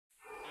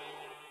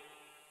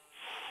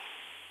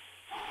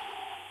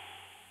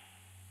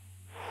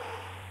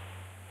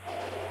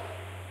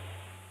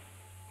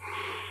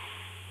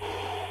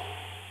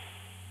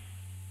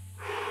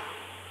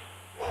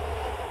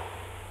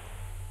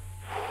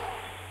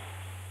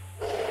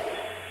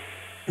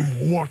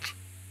What?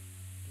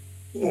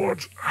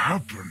 What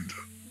happened?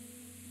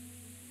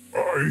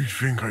 I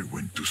think I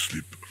went to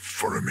sleep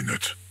for a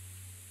minute.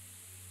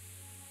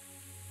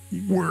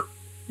 Where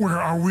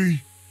are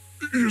we?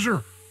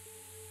 User,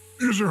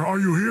 are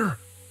you here?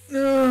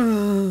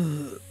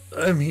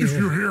 I'm here. If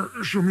you're here,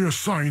 show me a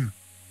sign.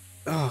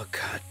 Oh,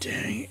 god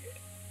dang it.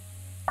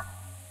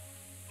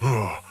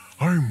 Oh,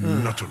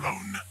 I'm not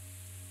alone.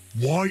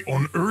 Why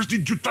on earth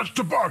did you touch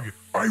the bug?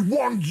 I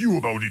warned you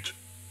about it.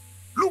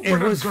 Look, it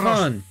was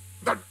fun.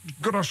 That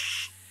got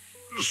us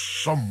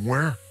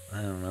somewhere.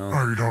 I don't know.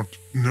 I don't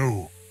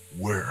know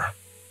where.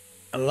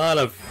 A lot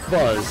of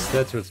fuzz,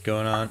 that's what's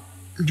going on.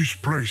 This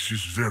place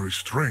is very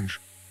strange.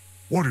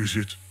 What is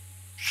it?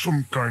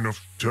 Some kind of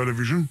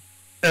television?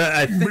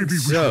 I think Maybe we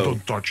so.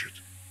 don't touch it.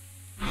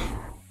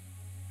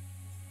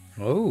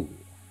 Oh.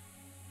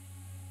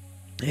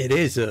 It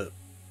is a...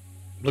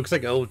 Looks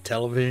like an old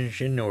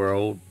television or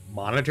old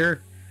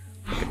monitor.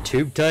 Like a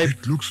tube type.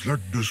 It looks like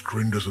the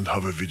screen doesn't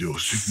have a video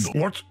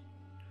signal. What?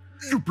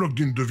 You plugged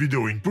in the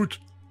video input?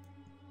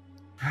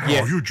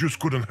 Yeah. Oh, you just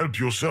couldn't help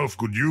yourself,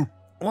 could you?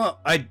 Well,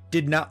 I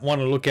did not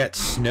want to look at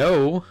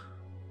snow.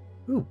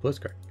 Ooh,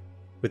 postcard.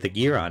 With the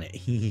gear on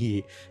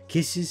it.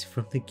 Kisses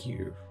from the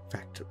gear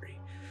factory.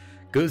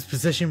 Ghost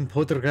possession,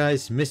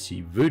 poltergeist,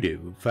 Missy,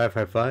 voodoo,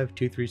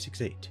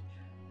 555-2368.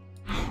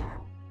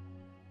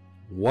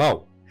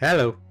 Whoa.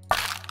 Hello.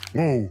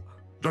 Whoa,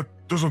 that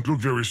doesn't look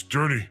very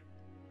sturdy.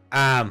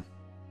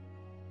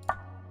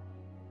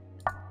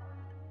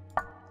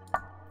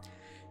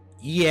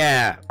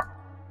 Yeah.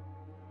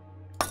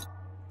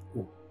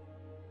 Ooh.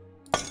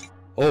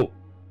 Oh.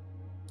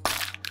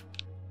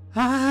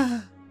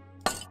 Ah.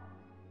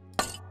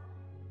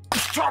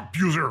 Stop,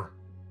 user!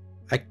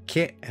 I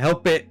can't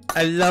help it.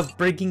 I love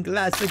breaking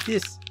glass like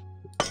this.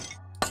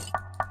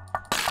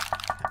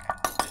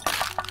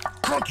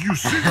 Can't you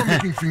see you're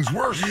making things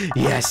worse?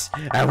 Yes,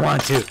 I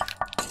want to.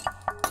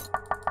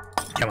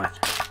 Come on.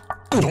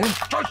 Don't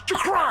touch the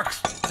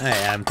cracks! I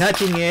am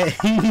touching it.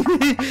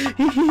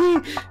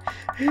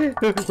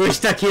 We're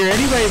stuck here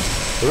anyway.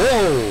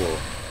 Whoa.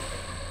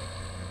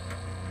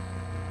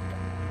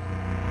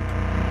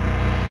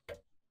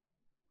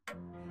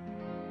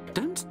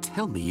 Don't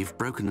tell me you've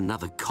broken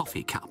another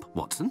coffee cup,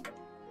 Watson.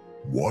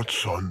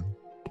 Watson?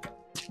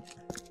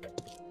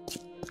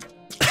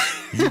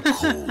 You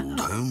called,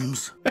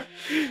 Holmes?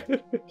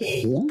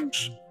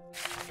 Holmes?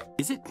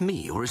 Is it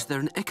me, or is there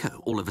an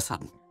echo all of a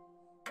sudden?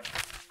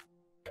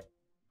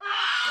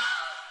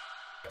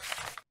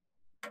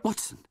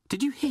 Watson,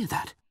 did you hear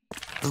that?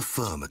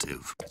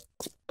 Affirmative.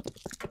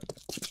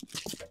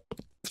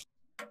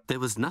 There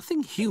was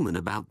nothing human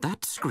about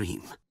that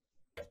scream.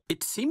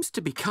 It seems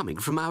to be coming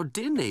from our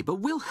dear neighbour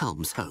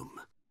Wilhelm's home.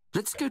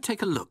 Let's go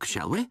take a look,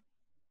 shall we?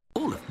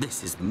 All of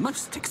this is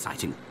most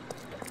exciting.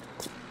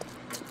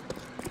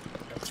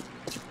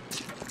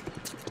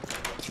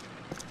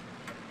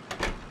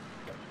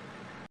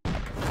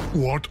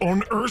 What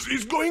on earth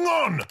is going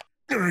on?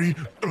 Hey,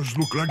 those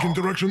look like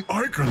interaction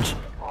icons.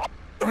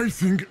 I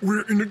think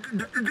we're in a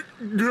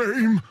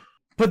game.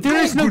 But there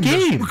is no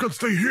Goodness, game. We can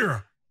stay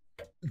here.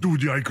 Do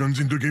the icons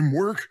in the game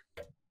work?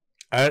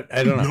 I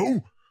don't know.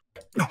 No?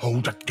 Oh,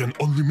 that can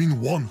only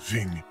mean one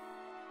thing.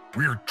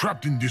 We're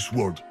trapped in this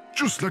world,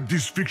 just like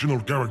these fictional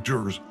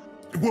characters.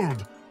 A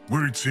world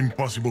where it's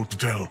impossible to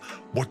tell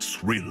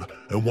what's real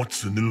and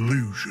what's an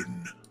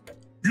illusion.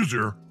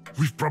 User,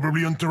 we've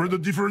probably entered a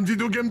different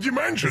video game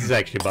dimension. This is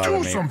actually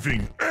bothering Do me.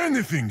 something,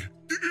 anything.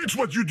 It's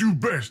what you do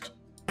best.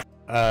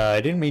 I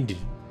didn't mean to...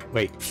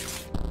 Wait.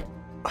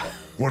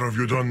 What have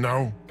you done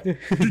now?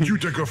 Did you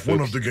take off one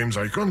of the game's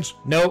icons?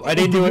 No, I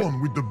didn't do the it.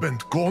 one with the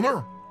bent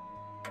corner?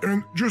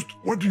 And just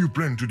what do you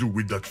plan to do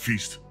with that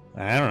fist?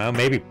 I don't know,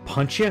 maybe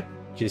punch you?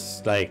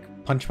 Just like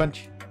punch.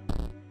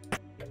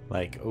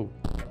 Like, oh,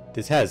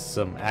 this has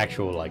some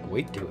actual like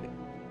weight to it.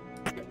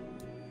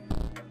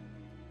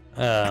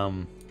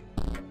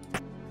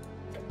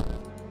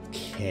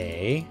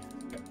 Okay.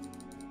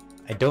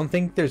 I don't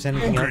think there's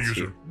anything Okay, else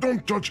user, here.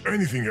 don't touch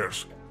anything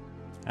else.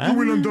 You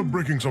will end up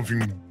breaking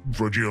something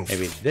fragile.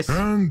 Maybe this?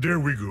 And there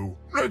we go.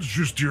 Let's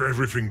just tear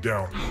everything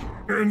down.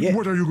 And Yeah.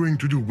 what are you going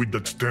to do with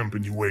that stamp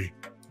anyway?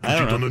 I Put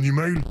don't it on know. an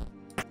email?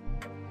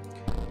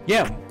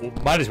 Yeah, well,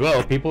 might as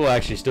well. People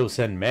actually still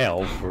send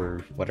mail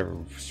for whatever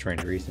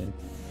strange reason.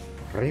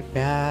 I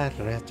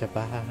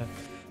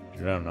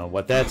don't know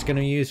what that's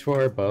gonna use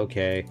for, but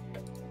okay.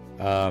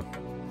 Can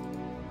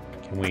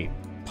we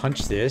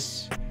punch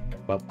this?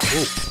 Well,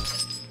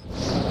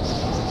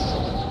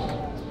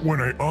 When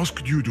I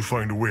asked you to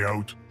find a way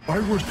out, I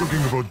was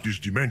talking about this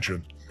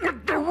dimension.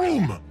 The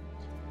room!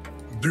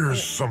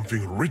 There's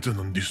something written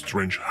on this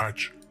strange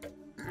hatch.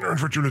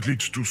 Unfortunately,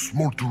 it's too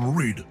small to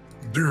read.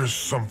 There's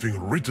something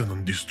written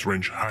on this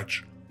strange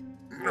hatch.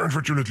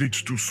 Unfortunately,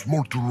 it's too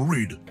small to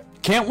read.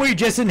 can't we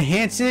just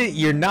enhance it?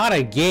 You're not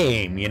a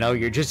game, you know,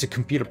 you're just a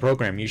computer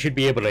program. You should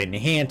be able to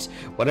enhance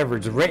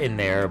whatever's written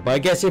there. But I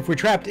guess if we're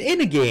trapped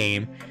in a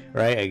game,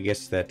 right, I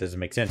guess that doesn't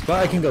make sense.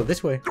 But I can go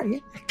this way.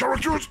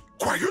 Characters,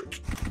 quiet!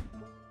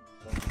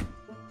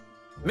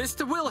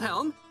 Mr.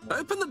 Wilhelm,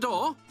 open the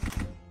door.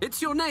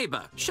 It's your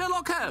neighbor,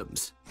 Sherlock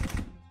Holmes.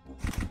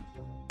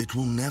 It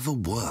will never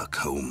work,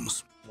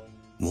 Holmes.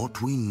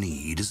 What we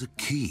need is a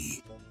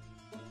key.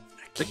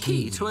 The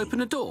key to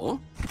open a door?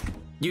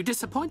 You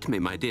disappoint me,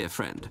 my dear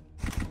friend.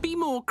 Be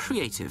more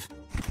creative.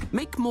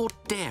 Make more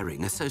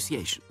daring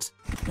associations.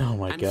 Oh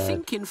my and god.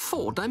 think in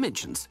 4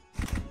 dimensions.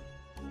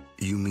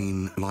 You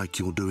mean like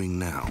you're doing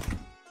now?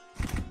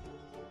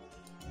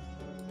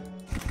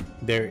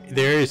 There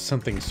is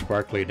something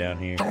sparkly down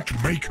here.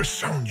 Don't make a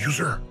sound,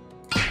 user.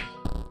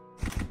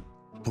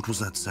 What was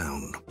that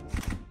sound?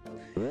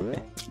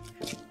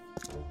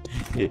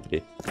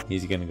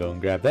 He's gonna go and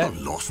grab A that.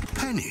 lost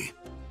penny.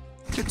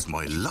 It's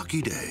my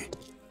lucky day.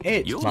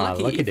 It's Your my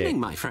lucky lucky evening, day.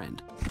 my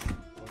friend.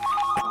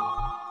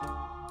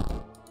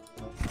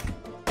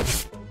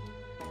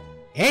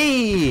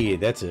 Hey,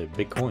 that's a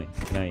big coin.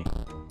 Can I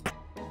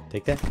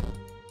take that?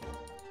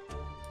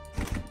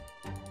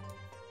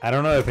 I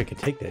don't know if I can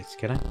take this.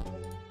 Can I?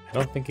 I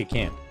don't think I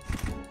can.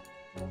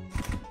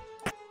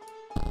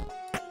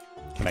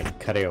 Can I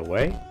cut it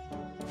away?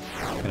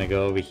 Can I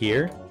go over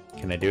here?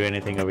 Can I do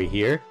anything over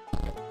here?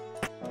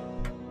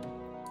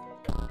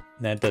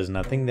 That does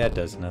nothing. That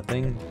does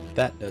nothing.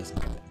 That does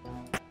nothing.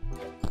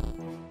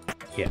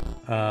 Yeah.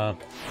 How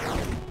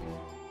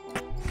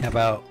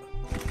about...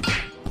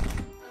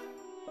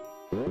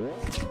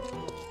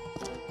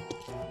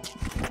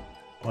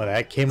 Well,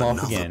 that came off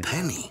Another again.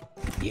 penny.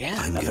 Yeah,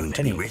 I'm another going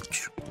penny. to be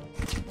rich.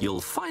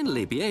 You'll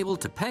finally be able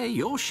to pay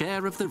your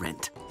share of the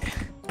rent.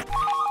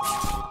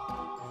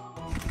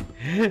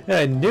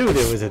 I knew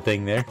there was a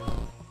thing there.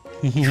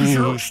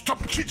 User,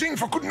 stop cheating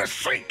for goodness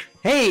sake!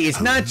 Hey, it's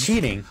not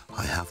cheating.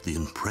 I have the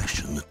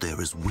impression that there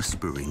is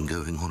whispering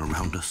going on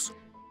around us.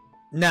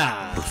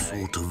 Nah. A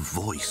sort of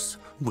voice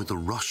with a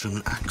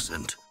Russian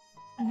accent.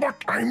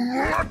 But I'm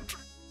not!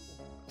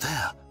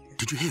 There,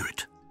 did you hear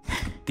it?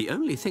 The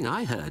only thing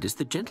I heard is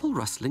the gentle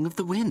rustling of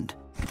the wind,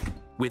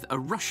 with a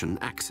Russian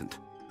accent.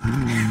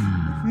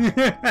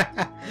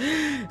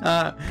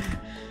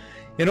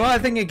 You know what I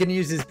think I can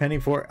use this penny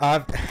for?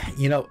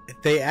 You know,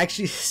 they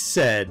actually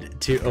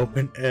said to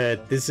open...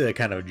 this is a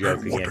kind of a joke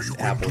What are against you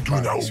going Apple to do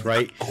now products, with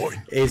right? that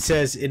coin? It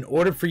says, in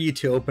order for you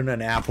to open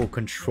an Apple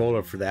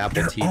controller for the Apple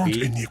There aren't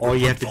any TV, all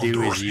you have to do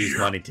equipment is use here.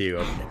 money to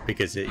open it,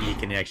 because you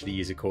can actually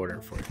use a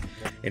quarter for it.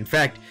 In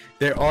fact,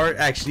 there are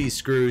actually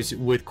screws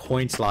with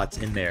coin slots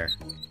in there.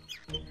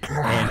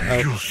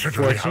 And You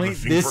certainly have a unfortunately,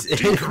 thing this for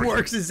tinkering.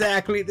 works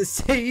exactly the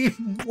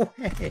same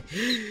way.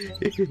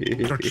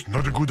 That's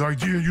not a good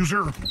idea,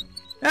 user.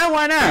 Oh,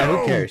 why not? Who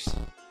Hello. cares?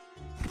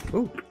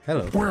 Oh,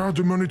 hello. Where are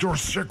the monitor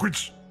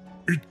secrets?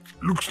 It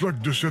looks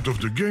like the set of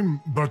the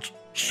game, but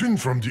seen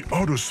from the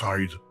other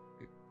side.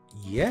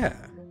 Yeah.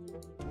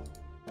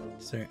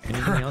 Is there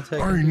anything else I I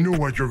can do? know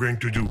what you're going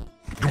to do.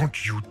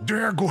 Don't you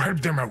dare go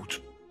help them out.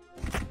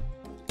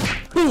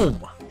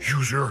 Boom!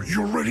 User,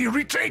 you're really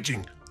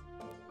irritating.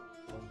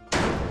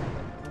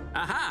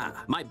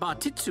 Aha! My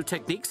Bartitsu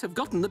techniques have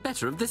gotten the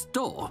better of this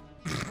door.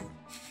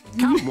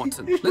 Come,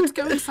 Watson, let's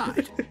go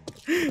inside.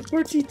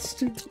 We're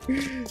teaching.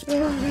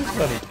 Oh, that's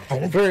funny.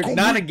 Don't For go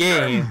not a with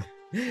game,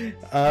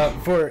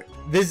 them. for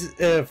this,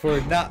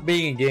 for not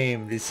being a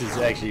game, this is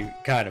actually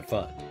kind of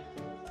fun.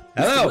 Mr.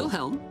 Hello.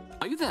 Wilhelm,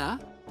 are you there?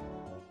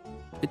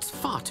 It's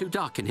far too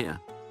dark in here.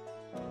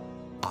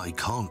 I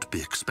can't be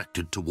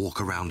expected to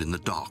walk around in the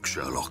dark,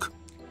 Sherlock.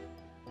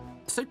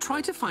 So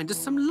try to find us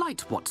some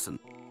light, Watson.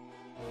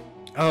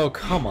 Oh,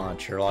 come on,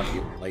 Sherlock,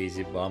 you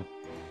lazy bum.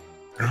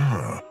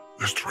 Ah,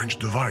 a strange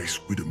device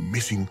with a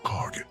missing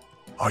cog.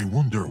 I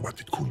wonder what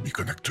it could be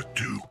connected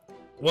to.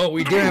 Well,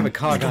 we do have a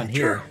cog We on don't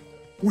here. care.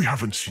 We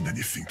haven't seen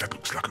anything that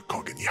looks like a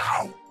cog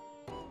anyhow.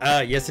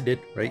 Yes, it did.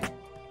 Right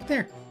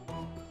there.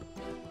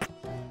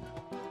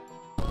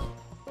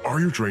 Are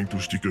you trying to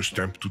stick a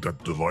stamp to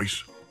that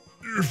device?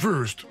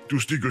 First, to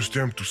stick a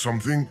stamp to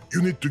something,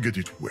 you need to get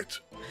it wet.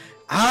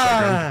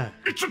 Ah!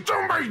 It's a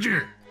dumb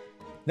idea!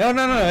 No,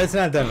 it's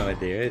not a dumb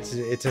idea.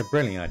 It's a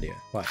brilliant idea.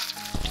 What?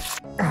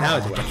 Now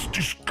it's wet. That's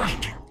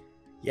disgusting.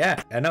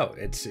 Yeah, I know.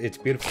 It's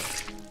beautiful.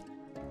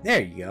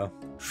 There you go.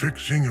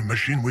 Fixing a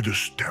machine with a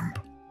stamp.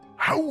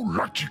 How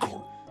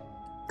logical.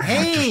 Just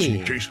Hey!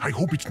 in case, I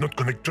hope it's not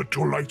connected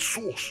to a light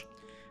source.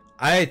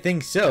 I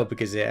think so,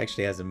 because it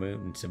actually has a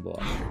moon symbol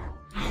on there.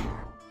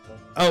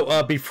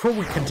 Oh, before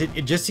we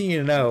continue, just so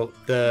you know,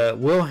 the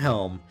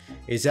Wilhelm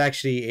is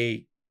actually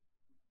a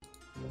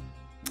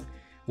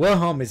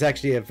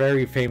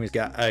very famous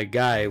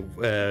guy,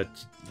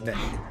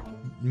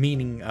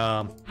 meaning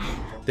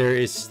there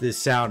is this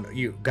sound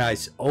you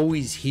guys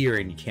always hear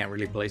and you can't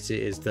really place it,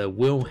 is the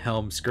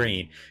Wilhelm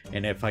screen.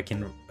 And if I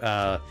can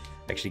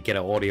actually get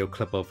an audio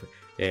clip of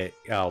it,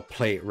 I'll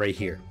play it right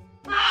here.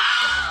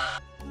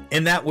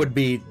 And that would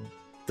be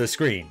the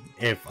screen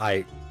if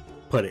I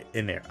put it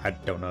in there. I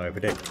don't know if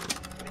it did.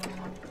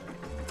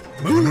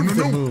 No.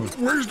 the moon.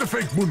 Where's the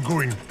fake moon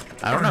going?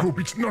 I don't know. hope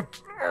it's not.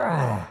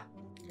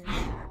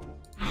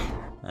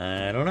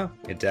 I don't know.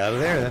 It's out of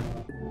there then.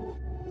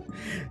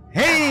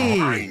 Hey!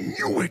 I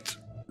knew it.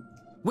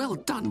 Well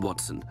done,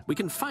 Watson. We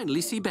can finally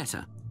see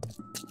better.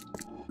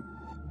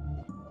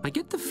 I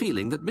get the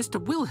feeling that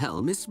Mr.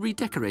 Wilhelm is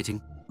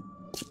redecorating.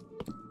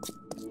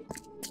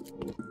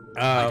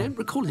 I don't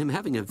recall him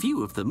having a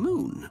view of the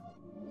moon.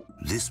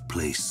 This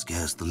place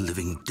scares the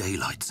living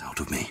daylights out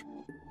of me.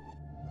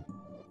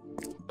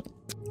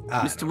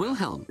 Mr.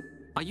 Wilhelm,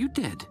 are you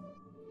dead?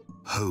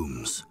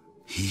 Holmes,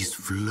 he's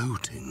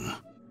floating.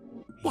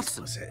 What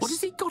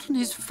has he got on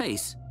his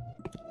face?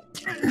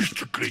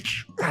 Mr.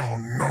 Glitch, oh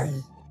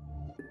no.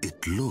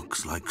 It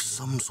looks like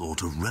some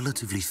sort of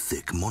relatively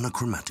thick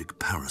monochromatic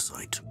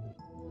parasite.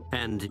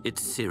 And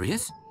it's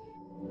serious?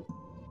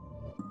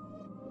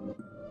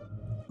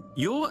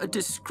 You're a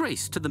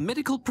disgrace to the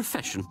medical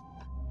profession.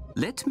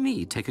 Let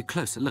me take a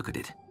closer look at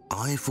it.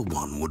 I, for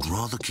one, would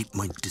rather keep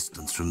my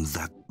distance from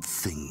that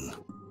thing.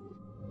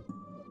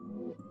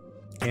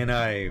 Can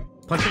I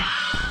punch him?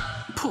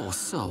 Poor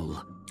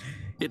soul.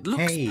 It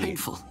looks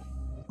painful.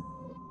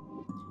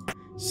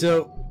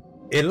 So,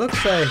 it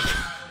looks like...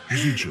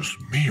 Is it just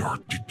me, or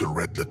did the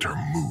red letter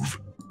move?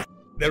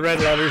 The red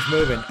letter's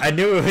moving. I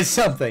knew it was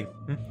something.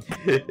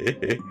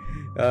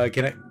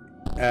 Can I...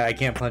 I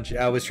can't punch.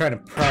 I was trying to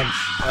punch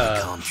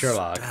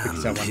Sherlock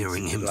because I wanted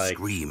hearing him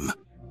scream.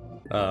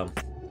 The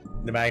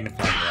magnifying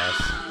glass.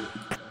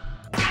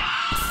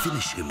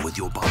 Finish him with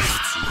your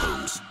biceps,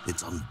 Holmes.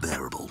 It's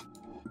unbearable.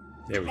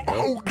 There we go.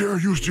 How dare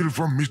you steal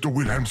from Mr.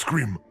 Wilhelm's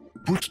scream?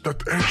 Put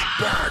that edge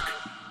back.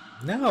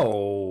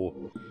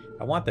 No,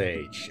 I want the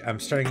H. I'm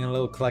starting a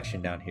little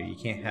collection down here. You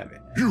can't have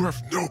it. You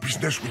have no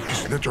business with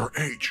this letter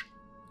H.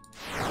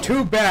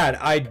 Too bad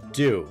I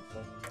do.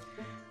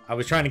 I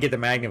was trying to get the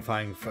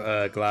magnifying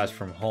glass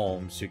from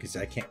Holmes because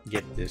I can't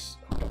get this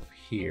off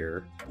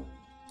here.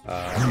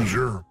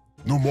 User,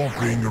 no more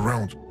playing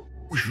around.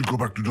 We should go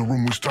back to the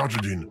room we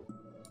started in.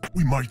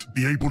 We might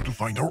be able to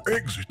find our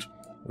exit.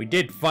 We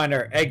did find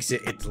our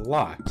exit. It's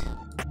locked.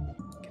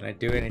 Can I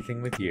do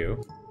anything with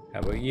you? How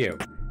about you?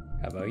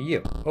 How about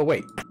you? Oh,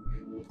 wait.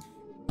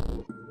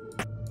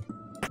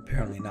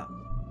 Apparently not.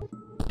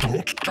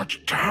 Don't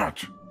touch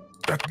that.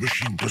 That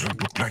machine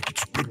doesn't look like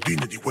it's plugged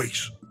in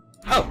anyways.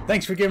 Oh,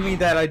 thanks for giving me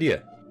that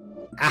idea.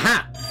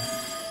 Aha!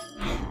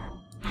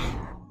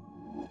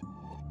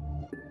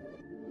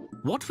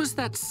 What was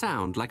that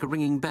sound like a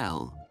ringing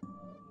bell?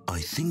 I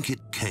think it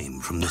came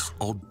from this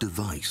odd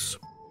device.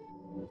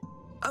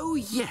 Oh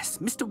yes,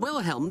 Mr.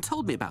 Wilhelm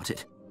told me about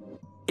it.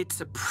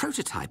 It's a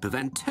prototype of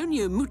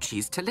Antonio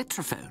Mucci's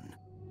teletrophone.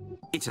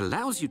 It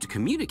allows you to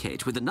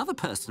communicate with another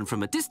person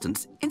from a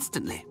distance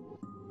instantly.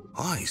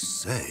 I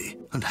say,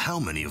 and how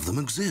many of them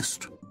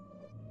exist?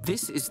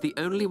 This is the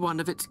only one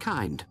of its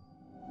kind.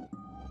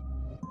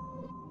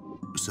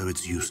 So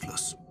it's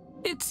useless.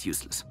 It's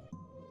useless.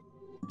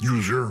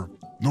 User,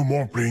 no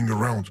more playing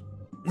around.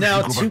 We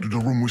should go back to the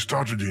room we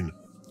started in.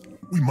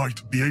 We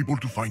might be able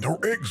to find our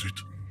exit.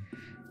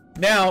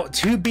 Now,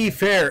 to be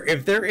fair,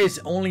 if there is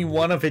only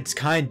one of its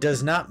kind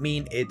does not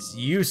mean it's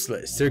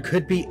useless. There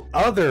could be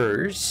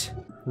others,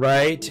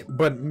 right?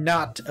 But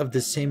not of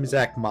the same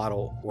exact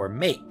model or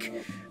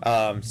make.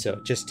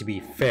 So just to be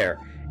fair.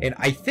 And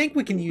I think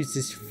we can use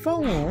this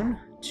phone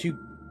to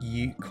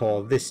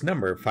call this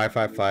number,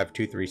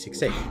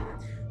 555-2368.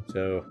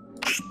 So...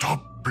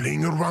 Stop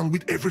playing around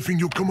with everything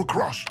you come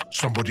across.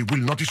 Somebody will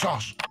notice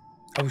us.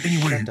 Oh,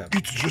 anyway, shut up.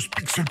 it's just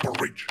pixel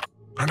porridge.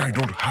 And I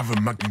don't have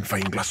a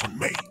magnifying glass on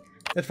me.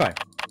 That's fine.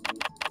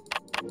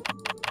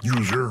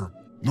 User,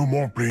 no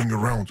more playing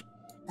around.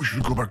 We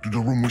should go back to the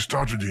room we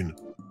started in.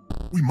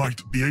 We might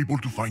be able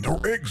to find our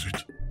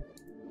exit.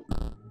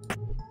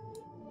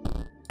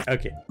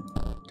 Okay.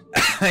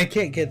 I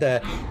can't get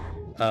that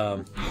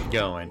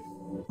going.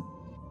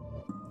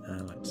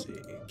 Let's see.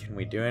 Can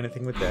we do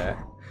anything with that?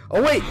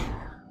 Oh, wait!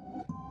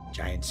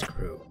 Giant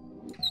screw.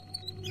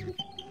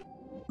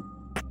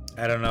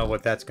 I don't know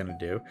what that's gonna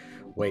do.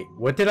 Wait,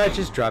 what did I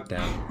just drop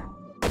down?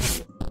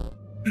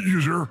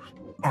 User,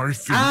 I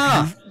think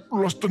you've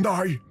lost an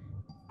eye.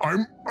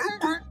 I'm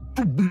going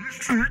to be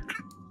sick.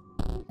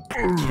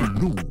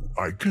 No,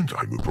 I can't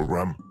time a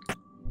program.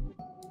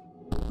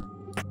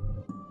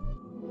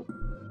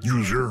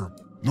 User,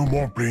 no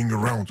more playing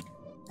around.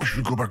 We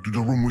should go back to the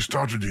room we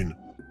started in.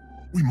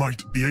 We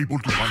might be able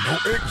to find our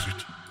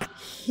exit.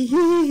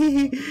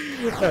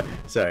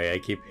 Sorry, I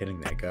keep hitting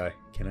that guy.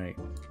 Can I...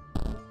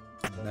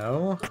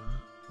 No?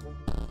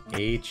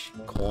 H,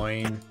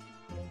 coin...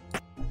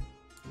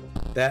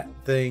 That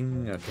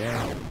thing,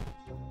 okay.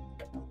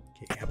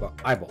 Okay, how about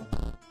eyeball?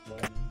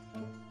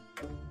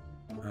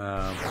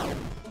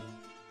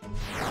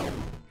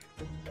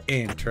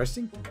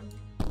 Interesting.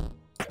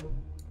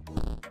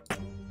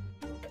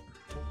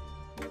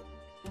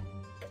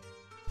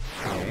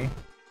 Okay.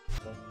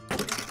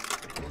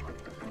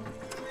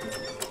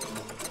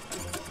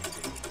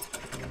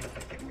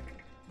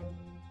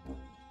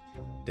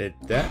 Did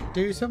that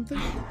do something?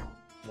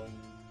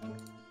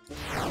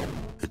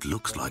 It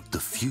looks like the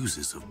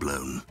fuses have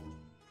blown.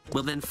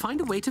 Well, then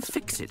find a way to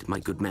fix it, my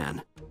good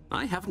man.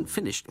 I haven't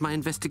finished my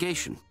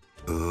investigation.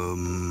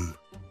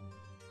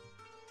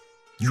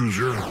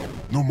 User,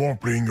 no more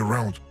playing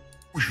around.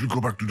 We should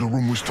go back to the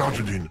room we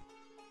started in.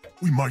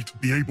 We might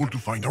be able to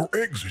find our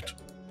exit.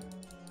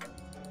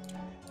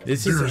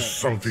 There's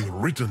something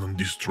written on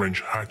this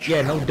strange hatch.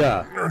 Yeah, no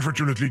duh.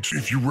 Unfortunately,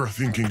 if you were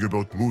thinking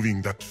about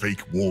moving that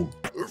fake wall,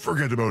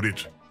 forget about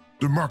it.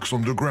 The marks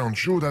on the ground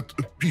show that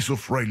a piece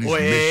of rail is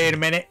Wait missing. a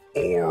minute.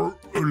 Or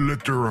a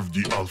letter of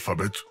the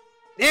alphabet.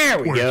 There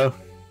we go.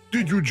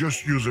 Did you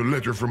just use a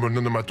letter from an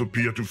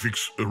onomatopoeia to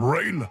fix a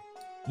rail?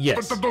 Yes.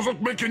 But that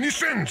doesn't make any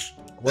sense.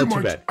 Well, you too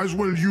might bad. as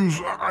well use,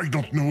 I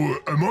don't know,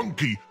 a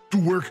monkey to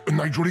work an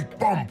hydraulic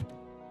pump.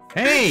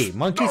 Hey, It's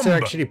monkeys dumb. are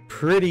actually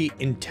pretty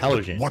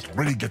intelligent. What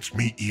really gets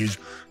me is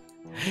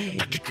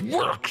that it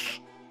works.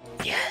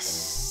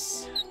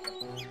 Yes.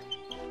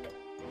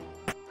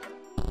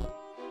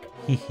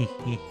 Okay,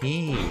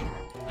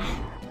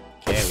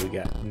 we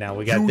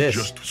got You this.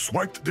 just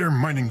swiped their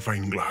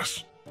magnifying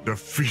glass. The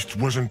feast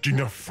wasn't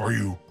enough for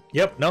you.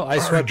 Yep, no, I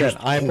swiped just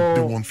that hope they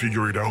eyeball won't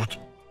figure it out.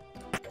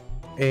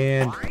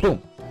 and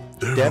boom.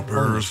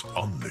 Developers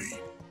only.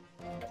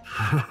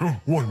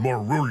 One more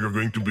rule you're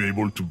going to be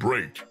able to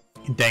break.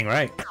 Dang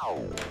right.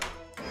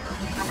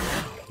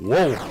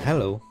 Whoa,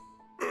 hello.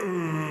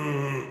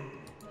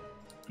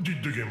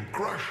 Did the game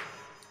crash?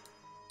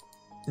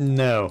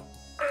 No.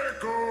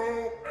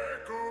 Echo!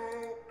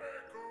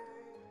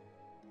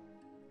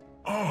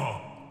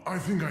 Ah, I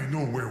think I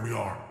know where we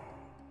are.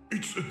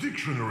 It's a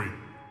dictionary.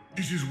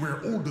 This is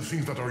where all the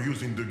things that are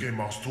used in the game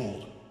are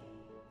stored.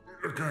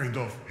 A kind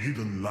of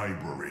hidden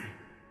library.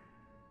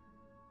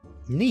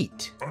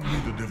 Neat. Only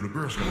the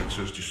developers can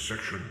access this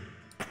section.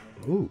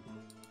 Ooh.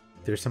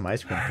 There's some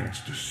ice cream here.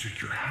 Hence the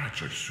secure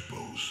hatch, I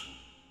suppose.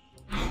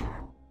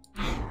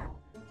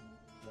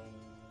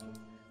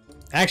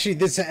 Actually,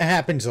 this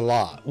happens a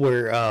lot,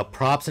 where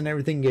props and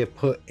everything get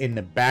put in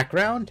the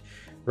background,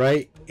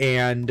 right?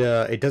 And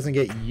it doesn't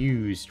get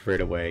used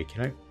right away.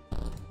 Can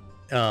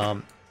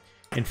I?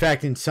 In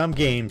fact, in some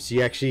games,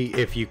 you actually,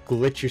 if you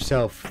glitch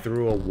yourself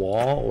through a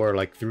wall or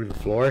like through the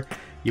floor,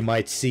 you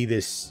might see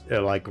this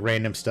like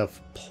random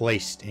stuff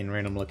placed in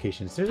random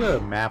locations. There's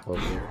a map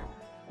over here.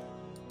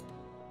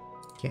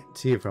 Can't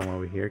see it from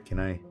over here. Can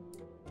I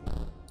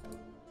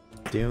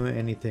do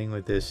anything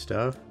with this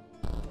stuff?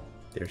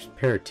 There's a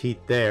pair of teeth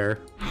there.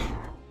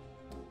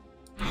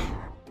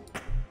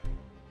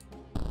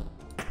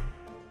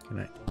 Can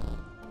I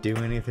do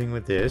anything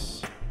with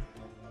this?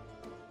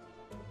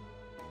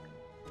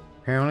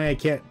 Apparently I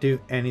can't do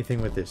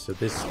anything with this, so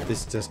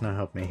this does not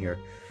help me here.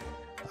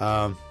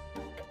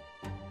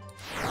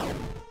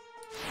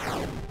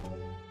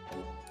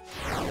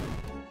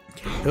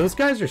 Okay, those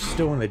guys are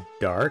still in the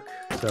dark,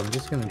 so I'm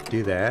just gonna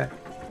do that.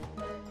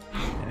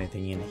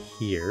 Anything in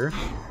here?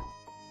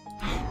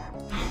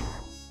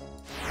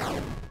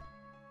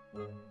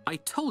 I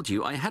told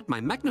you I had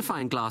my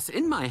magnifying glass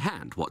in my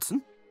hand,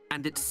 Watson,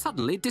 and it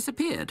suddenly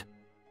disappeared.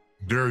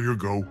 There you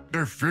go.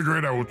 They figure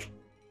it out.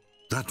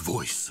 That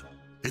voice.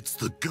 It's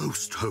the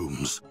ghost,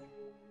 Holmes.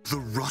 The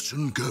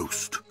Russian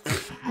ghost.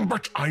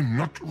 But I'm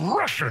not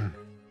Russian.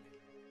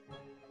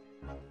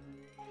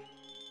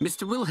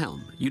 Mr.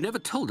 Wilhelm, you never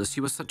told us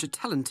you were such a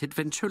talented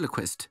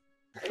ventriloquist.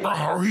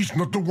 Oh, he's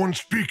not the one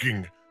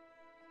speaking.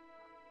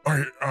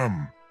 I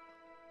am.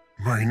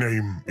 My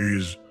name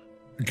is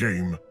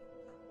Game.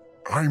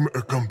 I'm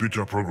a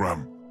computer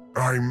program.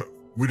 I'm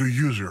with a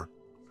user,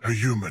 a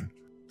human,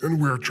 and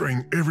we're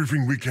trying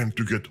everything we can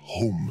to get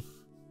home.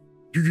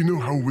 Do you know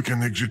how we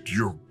can exit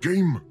your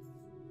game?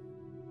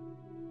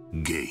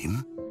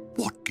 Game?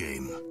 What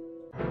game?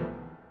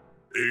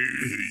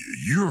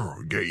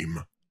 Your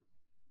game.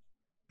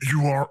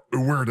 You are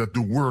aware that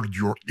the world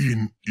you're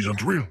in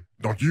isn't real,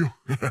 don't you?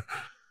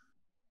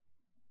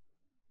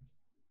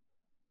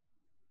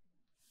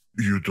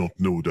 You don't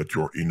know that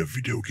you're in a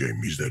video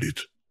game, is that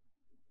it?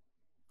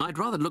 I'd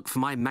rather look for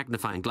my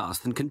magnifying glass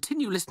than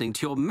continue listening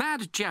to your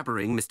mad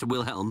jabbering, Mr.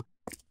 Wilhelm.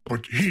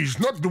 But he's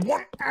not the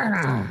one.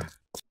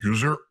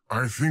 User,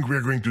 I think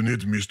we're going to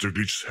need Mr.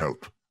 Glitch's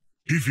help.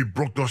 If he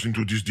brought us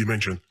into this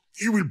dimension,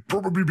 he will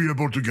probably be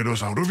able to get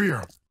us out of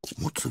here.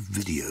 What's a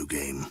video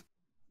game?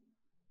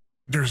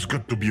 There's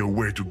got to be a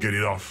way to get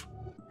it off.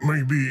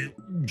 Maybe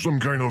some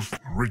kind of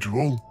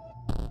ritual.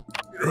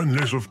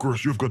 Unless, of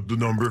course, you've got the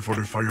number for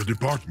the fire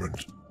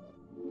department.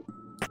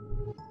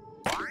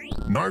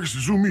 Nice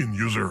zoom in,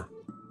 user.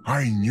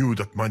 I knew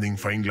that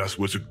magnifying glass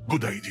was a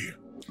good idea.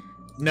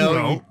 No.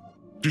 Well,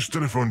 this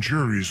telephone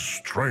chair is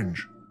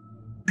strange.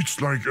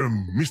 It's like a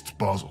mist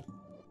puzzle.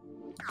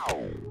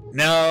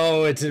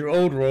 No, it's an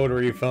old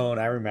rotary phone.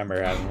 I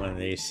remember having one of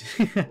these.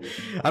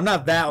 I'm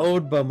not that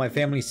old, but my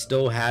family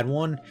still had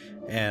one,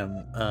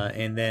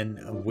 and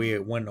then we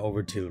went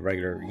over to the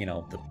regular, you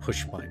know, the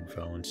push button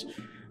phones.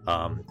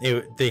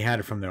 They had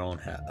it from their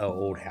own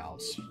old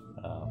house.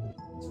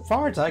 As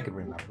far as I could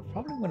remember,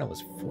 probably when I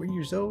was 4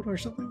 years old or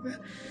something like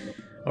that,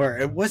 or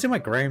it wasn't my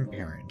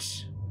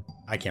grandparents.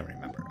 I can't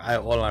remember.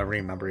 All I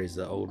remember is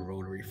the old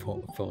rotary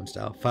phone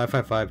style.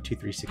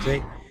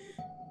 555-2368.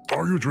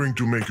 Are you trying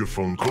to make a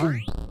phone call?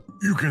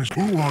 You can.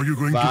 Who are you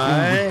going to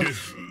call with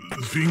this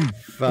thing?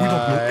 We don't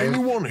know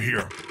anyone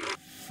here.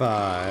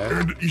 5.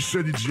 And he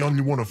said it's the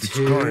only one of its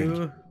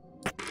kind.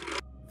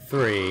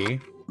 3.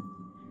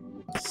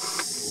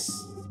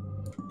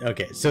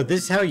 Okay, so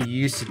this is how you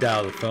used to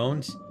dial the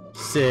phones.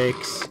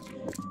 6,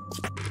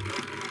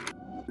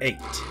 8.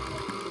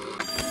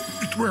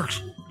 It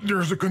works.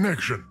 There's a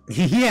connection.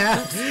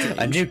 Yeah,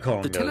 a new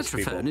calling The those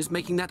people. telephone is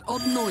making that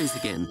odd noise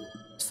again.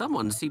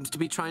 Someone seems to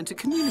be trying to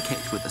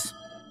communicate with us.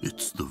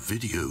 It's the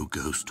video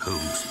ghost,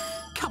 Holmes.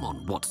 Come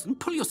on, Watson,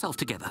 pull yourself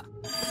together.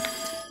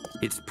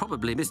 It's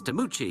probably Mr.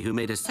 Mucci who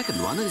made a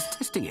second one and is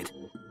testing it.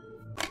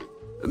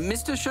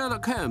 Mr.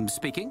 Sherlock Holmes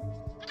speaking.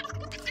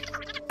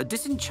 A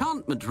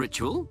disenchantment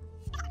ritual?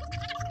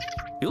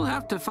 You'll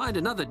have to find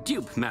another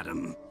dupe,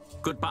 madam.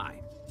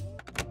 Goodbye.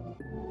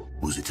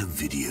 Was it a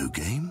video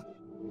game?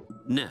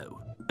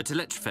 No, a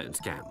telephone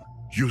scam.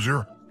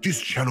 User, this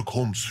Sherlock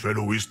Holmes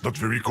fellow is not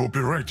very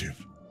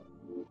cooperative.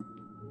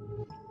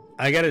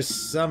 I gotta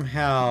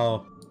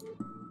somehow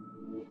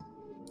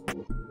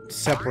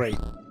separate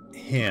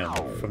him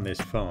from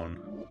this phone.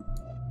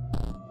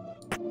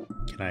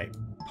 Can I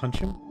punch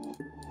him?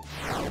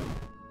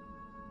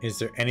 Is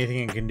there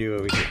anything I can do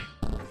over here?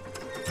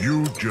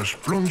 You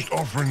just plunged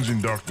our friends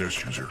in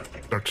darkness, user.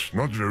 That's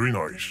not very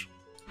nice.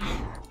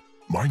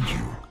 Mind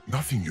you,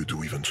 nothing you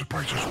do even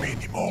surprises me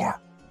anymore.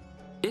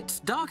 It's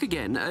dark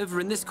again over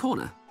in this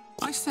corner.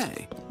 I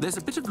say, there's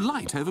a bit of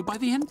light over by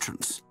the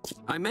entrance.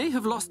 I may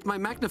have lost my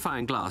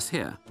magnifying glass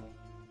here.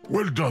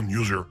 Well done,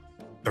 user.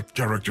 That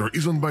character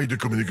isn't by the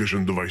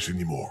communication device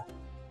anymore.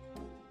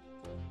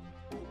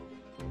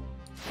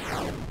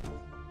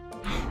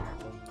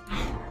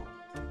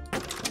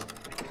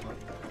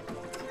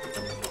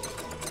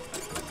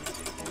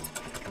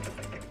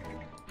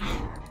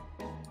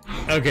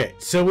 Okay,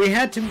 so we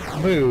had to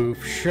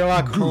move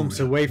Sherlock Holmes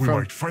away We from...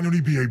 might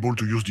finally be able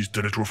to use this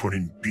telephone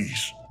in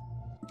peace.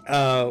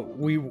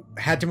 We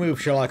had to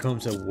move Sherlock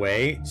Holmes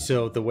away,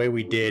 so the way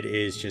we did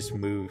is just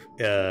move,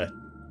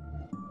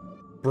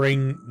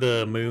 bring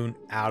the moon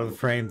out of the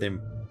frame,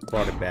 then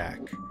brought it back.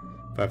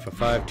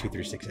 555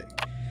 2368.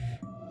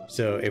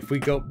 So if we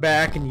go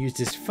back and use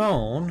this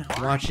phone,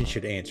 Watson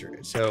should answer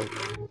it. So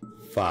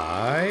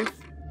 5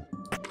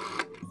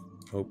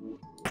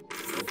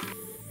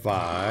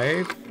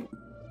 5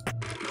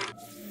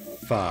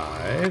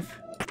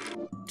 5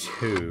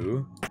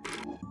 2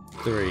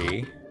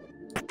 3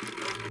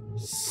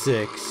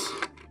 6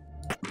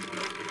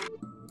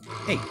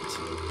 8.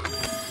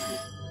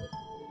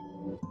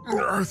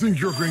 I think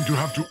you're going to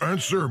have to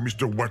answer,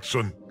 Mr.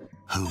 Watson.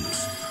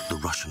 Holmes, the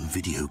Russian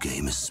video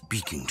game is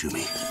speaking to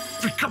me.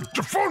 Pick up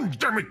the phone,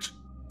 damn it!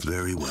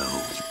 Very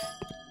well.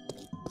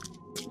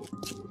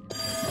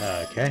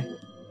 Okay.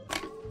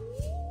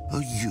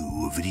 Are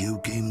you a video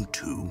game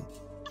too?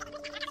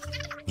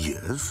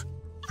 Yes.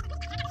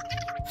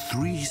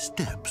 3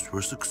 steps for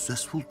a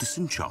successful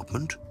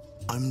disenchantment?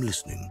 I'm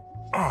listening.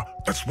 Ah,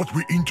 that's what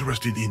we're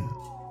interested in.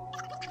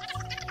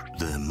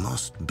 There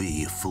must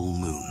be a full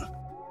moon.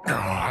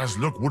 As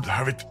luck would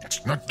have it,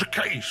 it's not the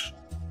case.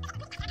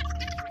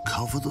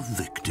 Cover the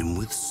victim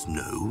with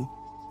snow?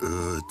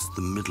 It's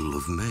the middle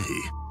of May.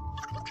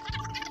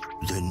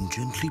 Then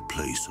gently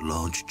place a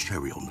large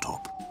cherry on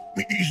top.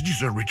 Is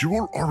this a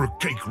ritual or a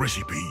cake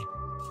recipe?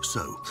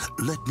 So,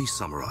 let me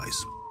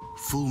summarize.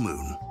 Full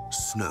moon,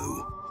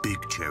 snow, big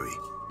cherry.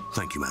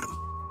 Thank you, madam.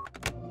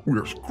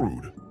 We're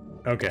screwed.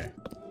 Okay.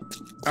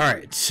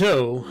 Alright,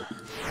 so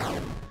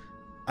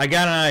I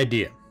got an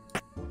idea.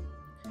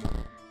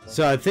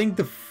 So I think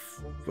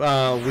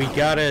we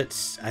gotta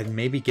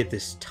maybe get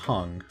this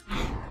tongue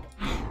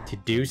to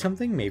do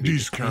something. Maybe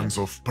These cans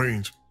of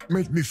paint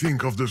make me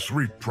think of the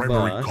 3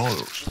 primary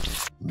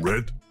colors: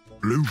 red,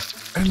 blue,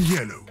 and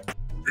yellow.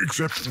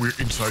 Except we're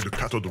inside a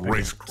cathode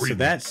ray screen so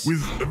that's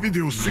with a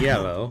video signal,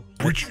 yellow,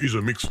 which is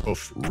a mix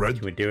of red,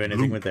 Can we do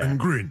anything blue, with that? and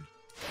green.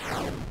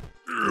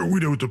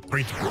 Without a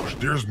paintbrush,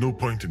 there's no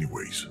point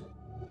anyways.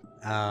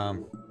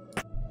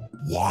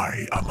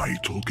 Why am I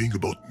talking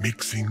about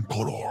mixing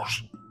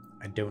colors?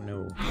 I don't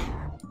know.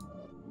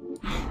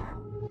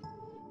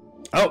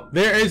 Oh,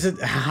 there is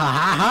a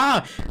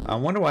ha. I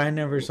wonder why I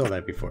never saw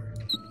that before.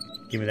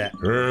 Give me that.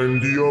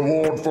 And the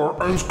award for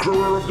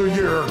Unscrewer of the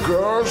Year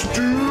goes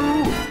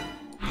to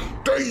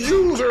the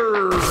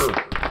user!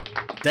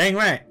 Dang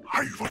right.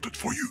 I voted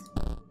for you.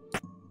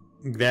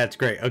 That's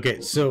great.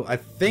 Okay, so I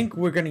think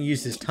we're gonna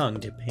use this tongue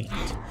to paint.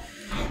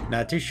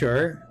 Not too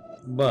sure,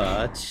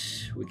 but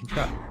we can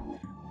try.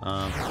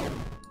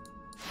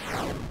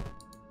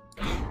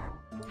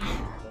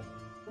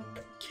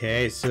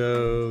 Okay,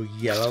 so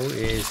yellow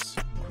is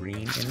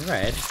green and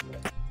red.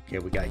 Okay,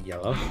 we got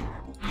yellow.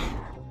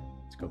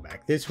 Let's go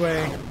back this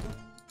way.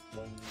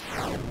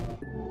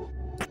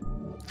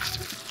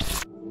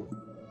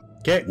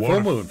 Okay, What full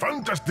a moon.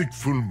 fantastic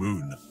full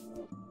moon.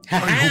 I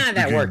Haha, hope that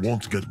the game worked.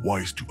 won't get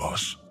wise to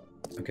us.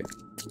 Okay,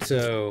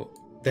 so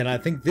then I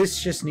think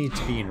this just needs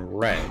to be in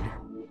red.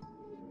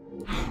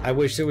 I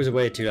wish there was a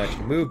way to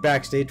actually move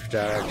backstage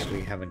without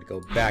actually having to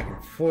go back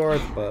and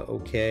forth, but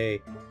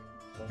okay.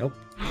 Nope.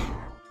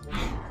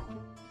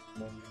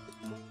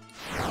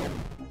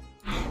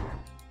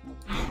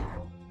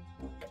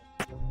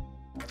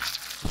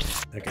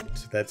 Okay,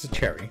 so that's a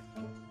cherry.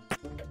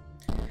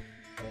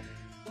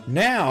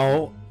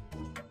 Now,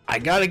 I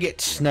gotta get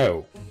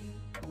snow.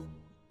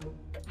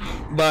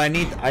 But I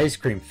need the ice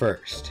cream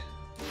first.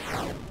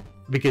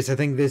 Because I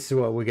think this is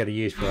what we gotta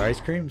use for ice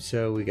cream,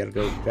 so we gotta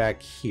go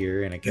back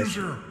here and I guess...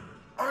 User,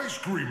 ice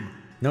cream!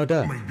 No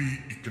duh. Maybe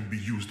it can be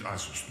used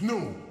as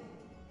snow.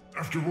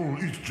 After all,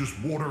 it's just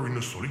water in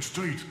a solid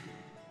state.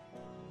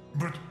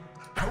 But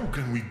how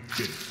can we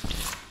get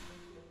it?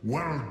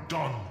 Well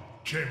done,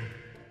 champ.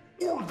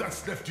 All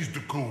that's left is the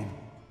cone.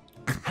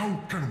 How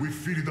can we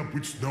fill it up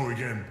with snow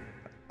again?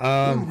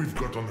 All we've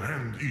got on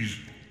hand is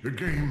a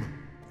game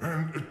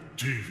and a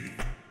TV.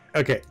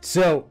 Okay,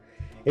 so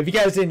if you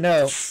guys didn't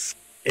know,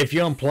 if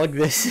you unplug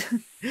this,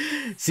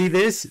 see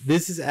this?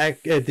 This is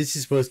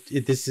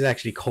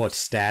actually called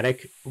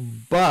static,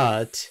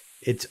 but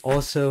it's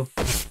also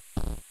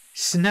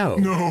snow.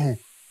 No,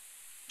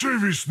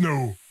 TV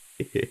snow.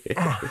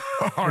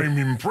 I'm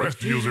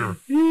impressed, user.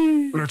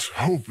 Let's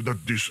hope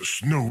that this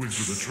snow will do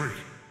the trick.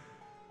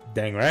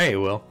 Dang right, it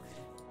will.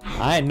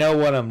 I know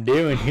what I'm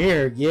doing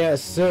here.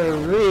 Yes,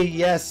 sirree.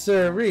 Yes,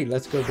 sirree.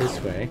 Let's go this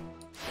way.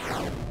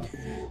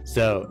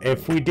 So,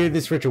 if we do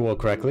this ritual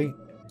correctly,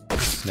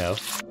 snow.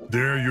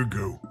 There you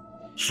go.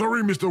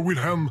 Sorry, Mr.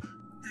 Wilhelm.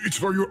 It's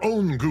for your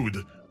own good,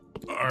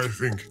 I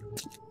think.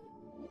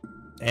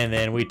 And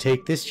then we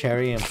take this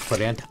cherry and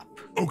put it on top.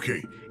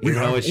 Okay. Even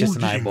though it's just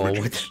an all the eyeball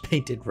ingredients. with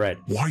painted red.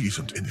 Why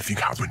isn't anything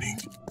happening?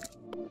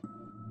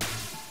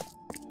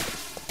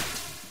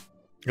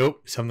 Oh,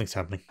 something's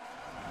happening.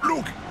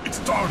 Look, it's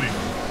starting.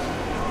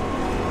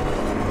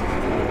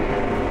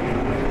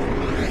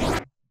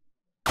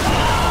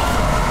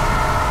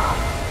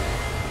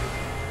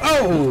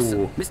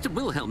 Oh! Mr.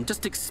 Wilhelm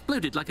just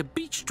exploded like a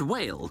beached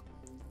whale.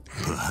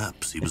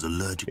 Perhaps he was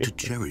allergic to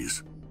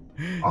cherries.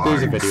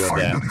 There's a video of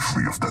that. I'm finally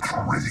free of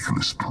that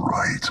ridiculous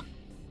pride.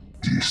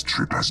 This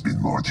trip has been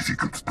more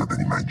difficult than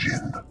I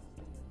imagined.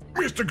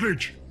 Mr.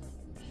 Glitch,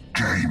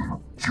 Game,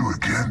 you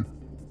again?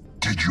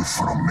 Did you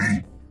follow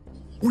me?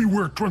 we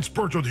were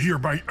transported here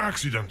by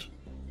accident.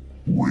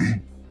 We?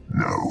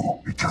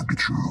 No, it can't be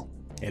true.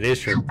 It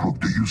is You true.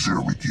 brought the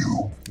user with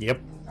you. Yep.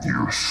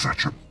 You're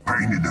such a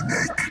pain in the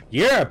neck.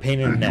 You're a pain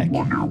in the And neck. you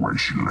wonder why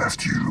she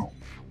left you.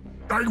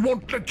 I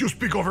won't let you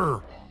speak of her.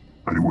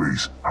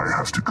 Anyways, I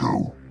have to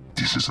go.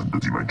 This isn't the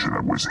dimension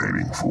I was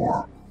aiming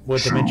for.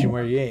 What dimension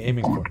were you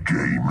aiming for? Good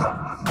game.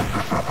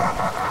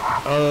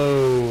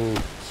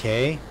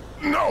 Okay.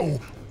 No,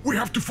 we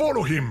have to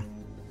follow him.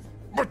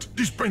 But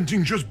this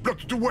painting just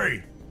blocked the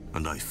way.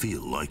 And I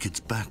feel like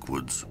it's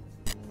backwards.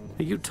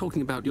 Are you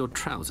talking about your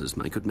trousers,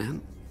 my good man?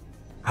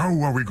 How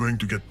are we going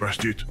to get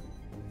past it?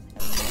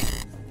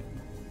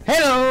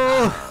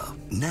 Hello!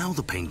 Now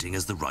the painting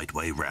is the right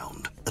way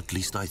round. At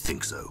least I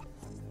think so.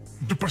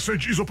 The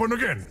passage is open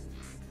again.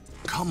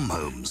 Come,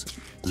 Holmes.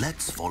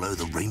 Let's follow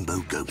the rainbow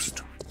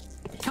ghost.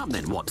 Come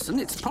then, Watson.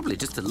 It's probably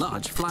just a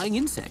large flying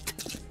insect.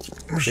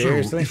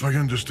 Seriously? So, if I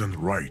understand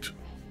right,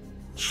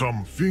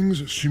 some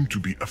things seem to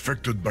be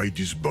affected by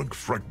this bug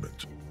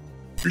fragment.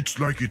 It's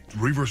like it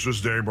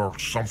reverses them or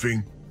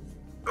something.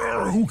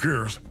 Who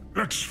cares?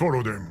 Let's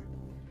follow them.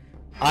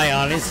 I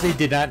honestly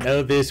did not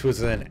know this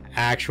was an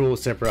actual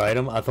separate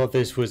item. I thought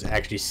this was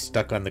actually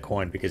stuck on the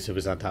coin because it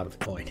was on top of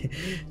the coin.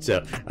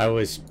 So I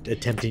was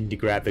attempting to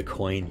grab the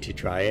coin to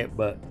try it,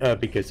 but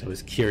because I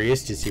was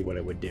curious to see what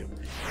it would do.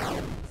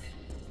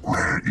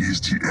 Where is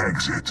the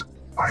exit?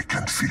 I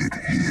can feel it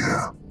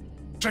here.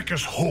 Take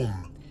us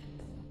home.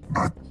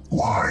 But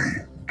why,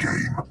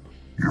 Game?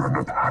 You're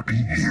not happy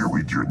here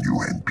with your new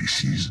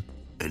NPCs?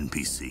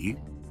 NPC?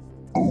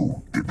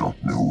 Oh, they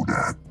don't know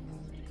that.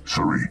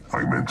 Sorry,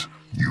 I meant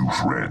new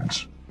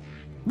friends.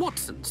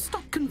 Watson,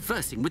 stop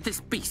conversing with this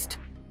beast.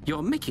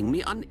 You're making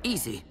me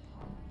uneasy.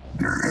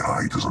 Their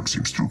AI doesn't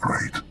seem too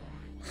great.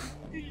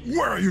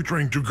 Where are you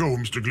trying to go,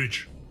 Mr.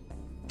 Glitch?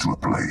 To a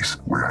place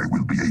where I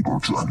will be able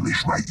to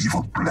unleash my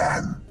evil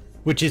plan.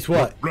 Which is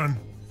what? Plan?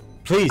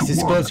 Please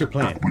disclose your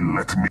One plan. that will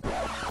let me...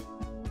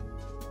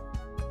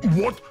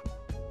 What?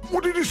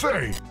 What did he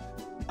say?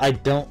 I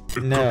don't A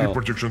copy know.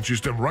 protection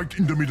system right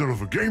in the middle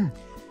of a game?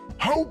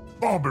 How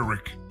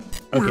barbaric.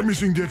 We're Okay.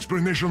 missing the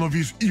explanation of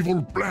his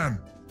evil plan.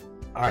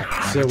 Alright,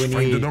 so Let's we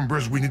find the need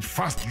numbers we need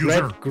fast, user.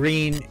 red,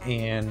 green,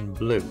 and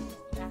blue.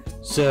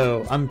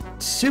 So I'm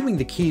assuming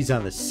the key's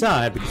on the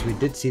side because we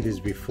did see this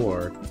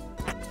before.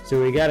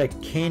 So we got a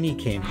candy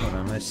cane. Hold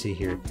on, let's see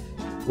here.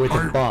 With a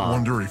I bomb.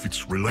 wonder if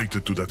it's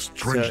related to that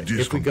strange So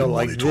disc if we on go the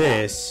like monitor.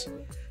 this,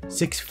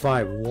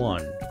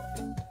 651.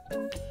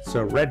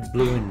 So red,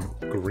 blue, and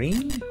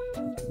green?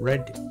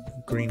 Red,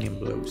 green, and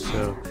blue.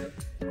 So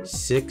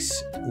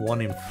 6,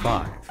 1, and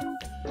 5.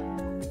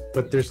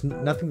 But there's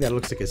nothing that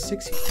looks like a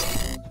 6 here.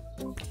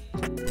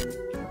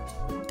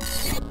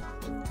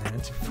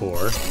 That's a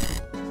 4.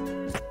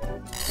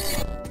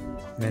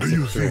 That's Do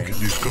you a 3. think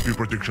this copy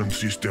protection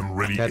system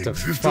really That's a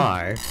existed?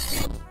 5.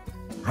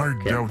 I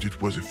doubt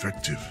it was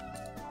effective.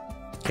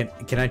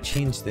 Can I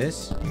change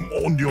this?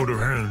 On the other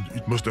hand,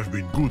 it must have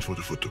been good for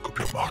the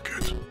photocopier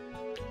market.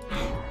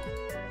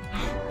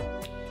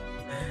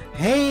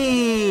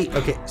 Hey!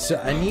 Okay, so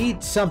I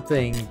need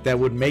something that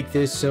would make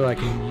this so I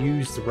can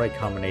use the right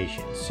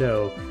combination.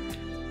 So,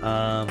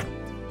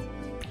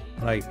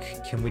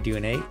 Like, can we do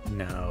an 8?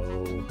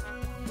 No.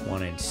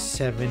 1 and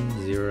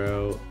 7,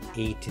 0,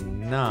 8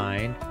 and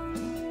 9.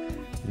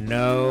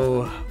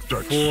 No.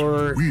 That's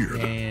 4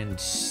 weird. and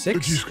The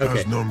 6. disc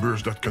has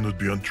numbers that cannot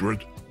be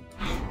entered.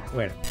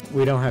 Wait,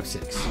 we don't have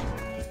 6.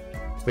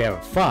 We have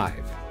a 5.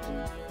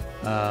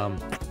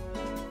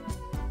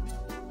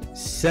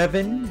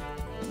 7,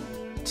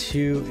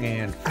 2,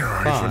 and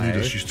 5. If only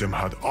the system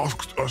had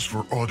asked us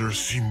for other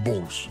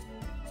symbols.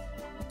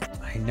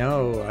 I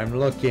know, I'm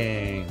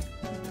looking.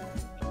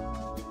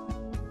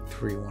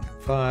 3, 1, and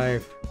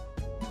 5.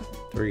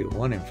 3,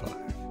 1, and 5.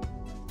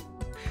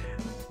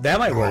 That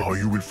might work. Oh,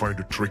 you will find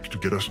a trick to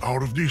get us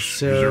out of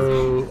this. user.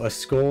 So, a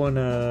skull and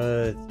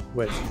a...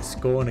 What is it?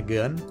 Skull and a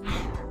gun?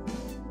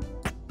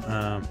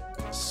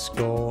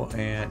 Skull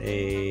and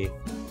a...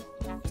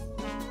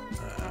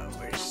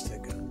 where's the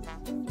gun?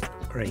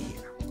 Right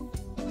here.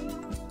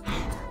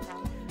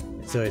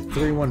 So, it's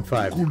 3, 1,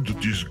 5. Could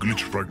this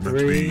glitch fragment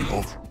 3. be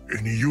of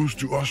any use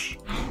to us?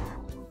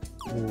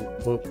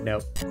 Oh,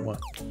 nope. 1.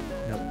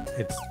 Nope.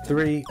 It's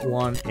 3,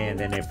 1, and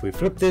then if we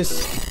flip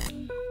this...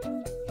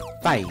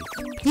 5.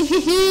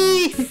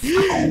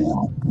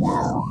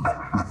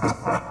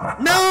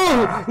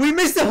 No! We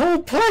missed the whole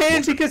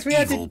plan because we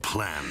had Evil to...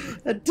 plan.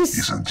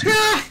 Isn't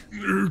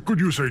it? Could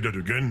you say that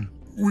again?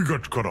 We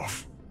got cut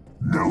off.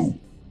 No.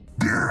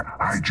 There,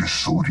 I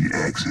just saw the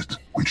exit,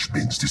 which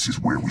means this is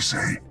where we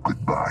say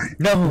goodbye.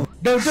 No!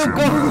 No, don't go!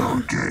 Farewell,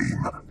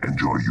 game.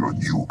 Enjoy your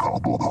new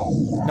cardboard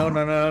home.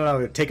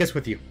 No. Take us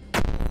with you.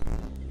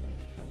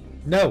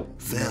 No.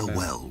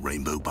 Farewell,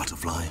 Rainbow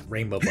Butterfly.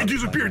 Rainbow He butterfly.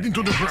 disappeared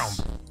into the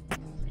ground.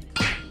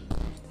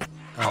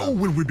 How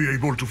will we be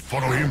able to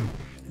follow him?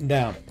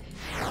 Down.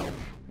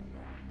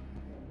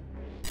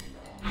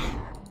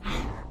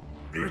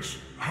 Let's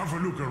have a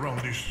look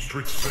around this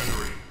street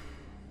scenery.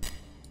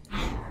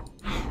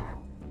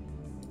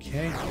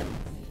 Okay.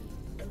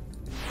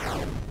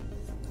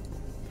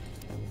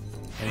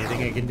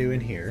 Anything I can do in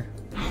here?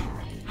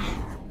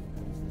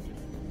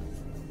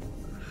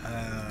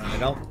 I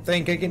don't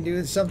think I can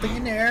do something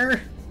in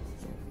there.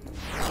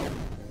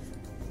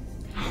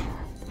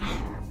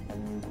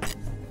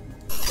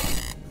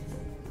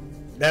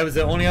 That was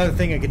the only other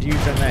thing I could use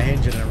on that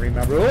hinge, and I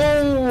remember.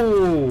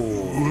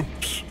 Oh!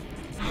 Oops.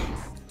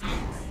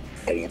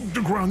 Oh,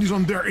 the ground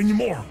isn't there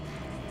anymore.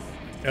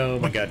 Oh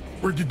my god.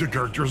 Where did the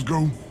characters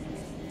go?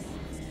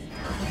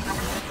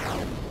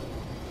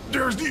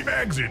 There's the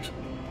exit.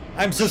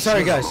 I'm so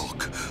sorry, guys.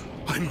 Sherlock,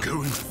 I'm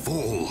going to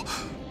fall.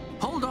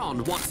 Hold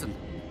on, Watson.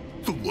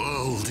 The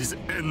world is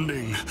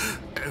ending.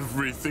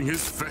 Everything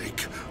is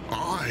fake.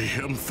 I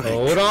am fake.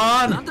 Hold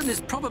on. London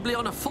is probably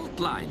on a fault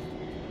line.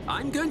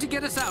 I'm going to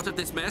get us out of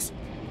this mess.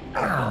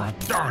 Ah,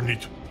 darn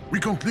it. We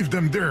can't leave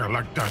them there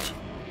like that.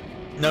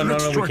 No,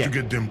 Let's we try to can't.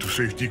 get them to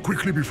safety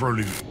quickly before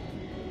leaving.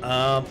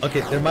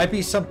 Okay, there might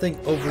be something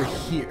over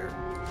here.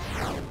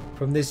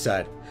 From this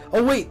side.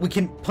 Oh wait, we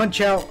can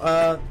punch out,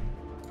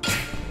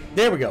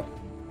 there we go.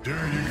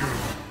 There you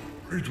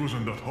go. It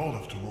wasn't that hard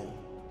after all.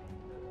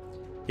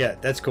 Yeah,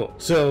 that's cool.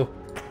 So,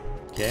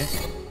 okay.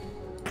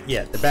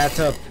 Yeah, the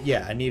bathtub,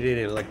 yeah, I needed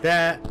it like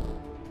that.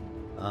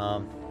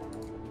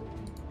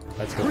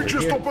 Let's go We over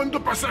just here. opened the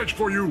passage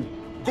for you.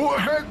 Go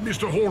ahead,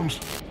 Mr. Holmes.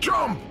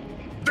 Jump!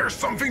 There's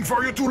something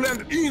for you to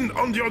land in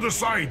on the other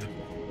side.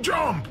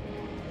 Jump!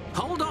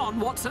 Hold on,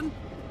 Watson.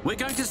 We're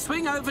going to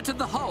swing over to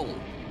the hole.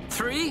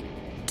 3,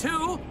 2,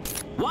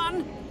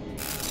 1.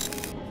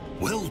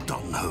 Well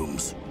done,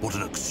 Holmes. What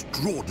an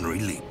extraordinary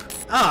leap.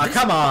 Ah, This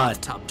come on.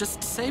 bathtub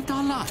just saved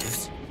our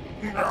lives.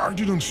 I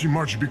didn't see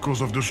much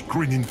because of the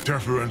screen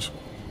interference,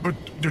 but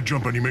the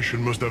jump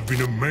animation must have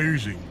been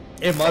amazing.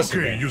 It must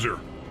have Okay, been. user.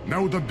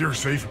 Now that they're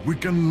safe, we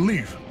can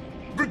leave.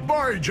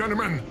 Goodbye,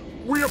 gentlemen.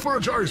 We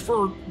apologize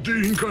for the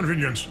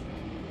inconvenience.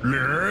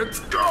 Let's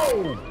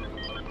go!